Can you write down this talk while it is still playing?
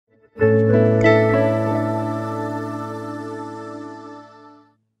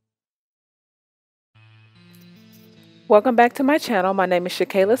Welcome back to my channel. My name is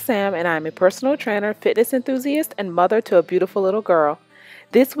Shakayla Sam and I'm a personal trainer, fitness enthusiast, and mother to a beautiful little girl.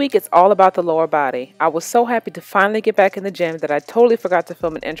 This week it's all about the lower body. I was so happy to finally get back in the gym that I totally forgot to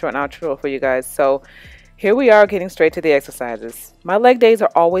film an intro and outro for you guys. So here we are getting straight to the exercises. My leg days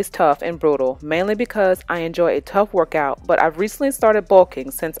are always tough and brutal, mainly because I enjoy a tough workout, but I've recently started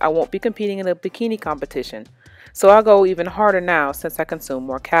bulking since I won't be competing in a bikini competition. So I'll go even harder now since I consume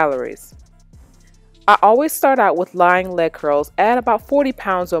more calories. I always start out with lying leg curls at about 40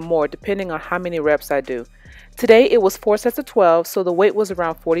 pounds or more depending on how many reps I do. Today it was 4 sets of 12, so the weight was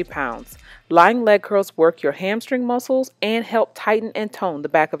around 40 pounds. Lying leg curls work your hamstring muscles and help tighten and tone the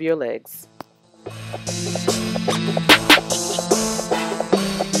back of your legs.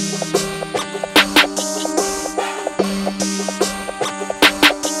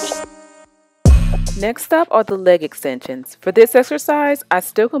 Next up are the leg extensions. For this exercise, I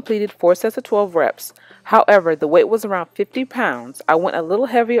still completed 4 sets of 12 reps. However, the weight was around 50 pounds. I went a little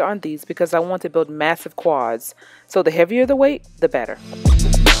heavier on these because I want to build massive quads. So the heavier the weight, the better.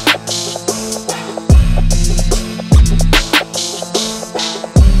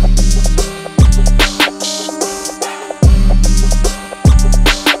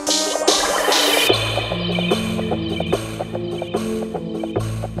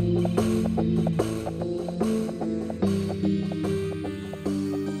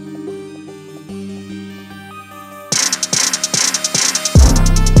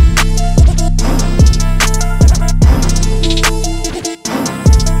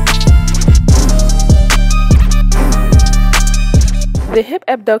 The hip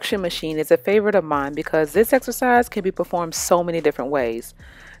abduction machine is a favorite of mine because this exercise can be performed so many different ways.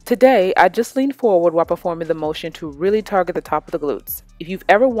 Today, I just leaned forward while performing the motion to really target the top of the glutes. If you've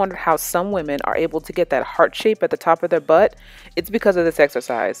ever wondered how some women are able to get that heart shape at the top of their butt, it's because of this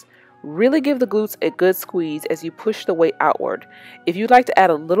exercise. Really give the glutes a good squeeze as you push the weight outward. If you'd like to add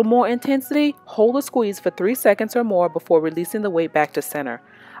a little more intensity, hold the squeeze for 3 seconds or more before releasing the weight back to center.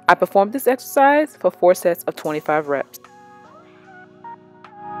 I performed this exercise for 4 sets of 25 reps.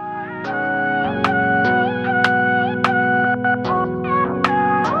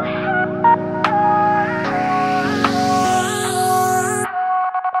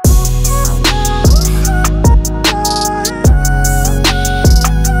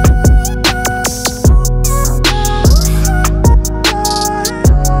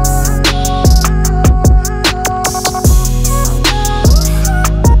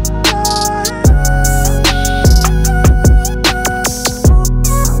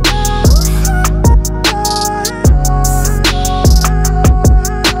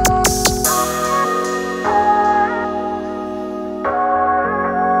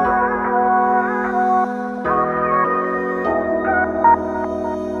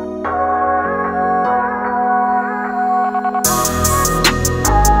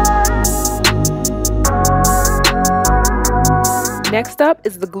 Next up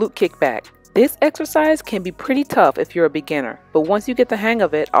is the glute kickback. This exercise can be pretty tough if you're a beginner, but once you get the hang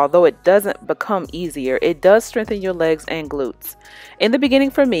of it, although it doesn't become easier, it does strengthen your legs and glutes. In the beginning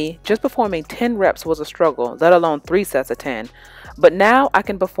for me, just performing 10 reps was a struggle, let alone 3 sets of 10. But now I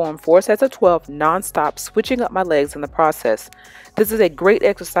can perform 4 sets of 12 non-stop, switching up my legs in the process. This is a great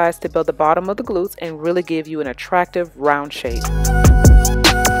exercise to build the bottom of the glutes and really give you an attractive round shape.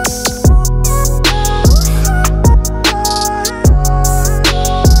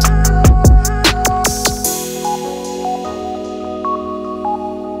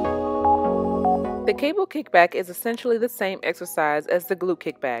 The cable kickback is essentially the same exercise as the glute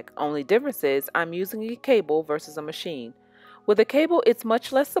kickback, only difference is I'm using a cable versus a machine. With a cable, it's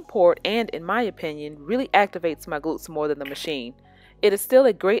much less support and, in my opinion, really activates my glutes more than the machine. It is still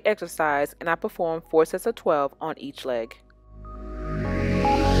a great exercise and I perform 4 sets of 12 on each leg.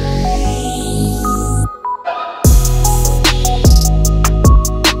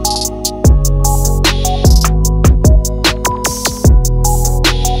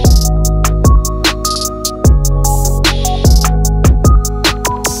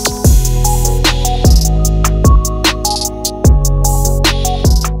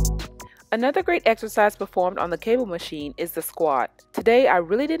 Another great exercise performed on the cable machine is the squat. Today I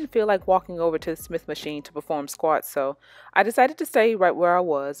really didn't feel like walking over to the Smith machine to perform squats, so I decided to stay right where I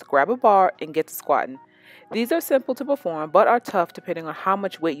was, grab a bar, and get to squatting. These are simple to perform but are tough depending on how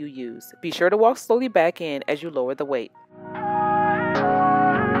much weight you use. Be sure to walk slowly back in as you lower the weight.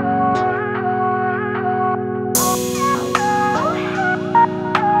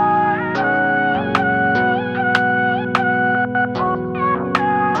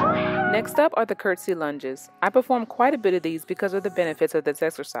 Next up are the curtsy lunges. I perform quite a bit of these because of the benefits of this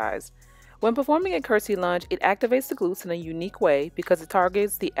exercise. When performing a curtsy lunge, it activates the glutes in a unique way because it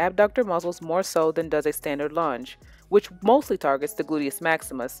targets the abductor muscles more so than does a standard lunge, which mostly targets the gluteus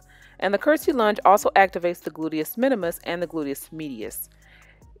maximus. And the curtsy lunge also activates the gluteus minimus and the gluteus medius.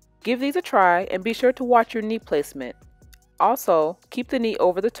 Give these a try and be sure to watch your knee placement. Also, keep the knee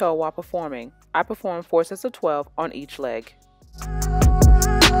over the toe while performing. I perform 4 sets of 12 on each leg.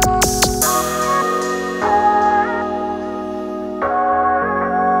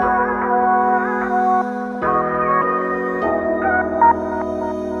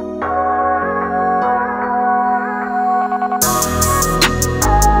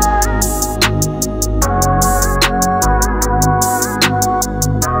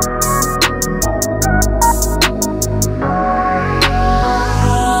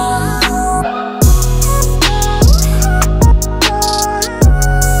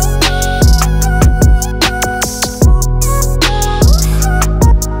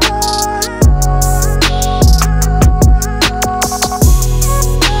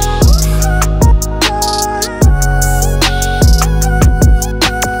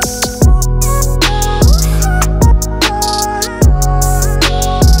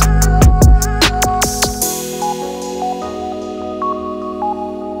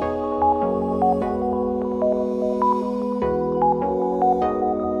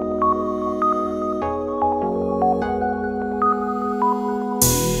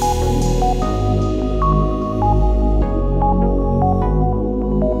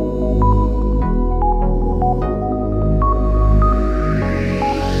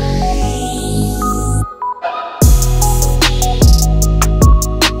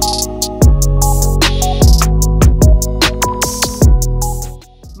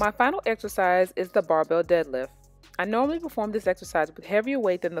 My final exercise is the barbell deadlift. I normally perform this exercise with heavier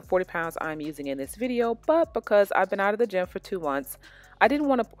weight than the 40 pounds I'm using in this video, but because I've been out of the gym for 2 months, I didn't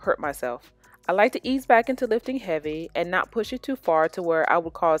want to hurt myself. I like to ease back into lifting heavy and not push it too far to where I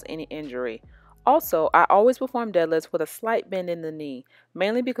would cause any injury. Also, I always perform deadlifts with a slight bend in the knee,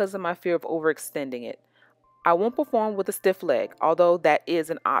 mainly because of my fear of overextending it. I won't perform with a stiff leg, although that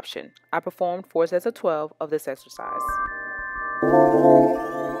is an option. I performed 4 sets of 12 of this exercise.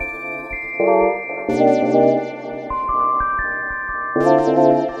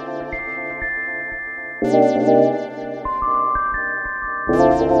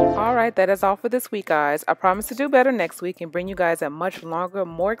 Alright, that is all for this week, guys. I promise to do better next week and bring you guys a much longer,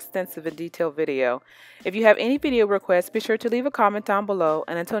 more extensive and detailed video. If you have any video requests, be sure to leave a comment down below.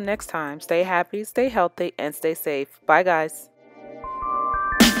 And until next time, stay happy, stay healthy, and stay safe. Bye, guys.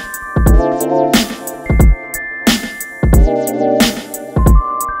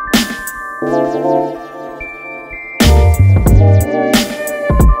 Thank you.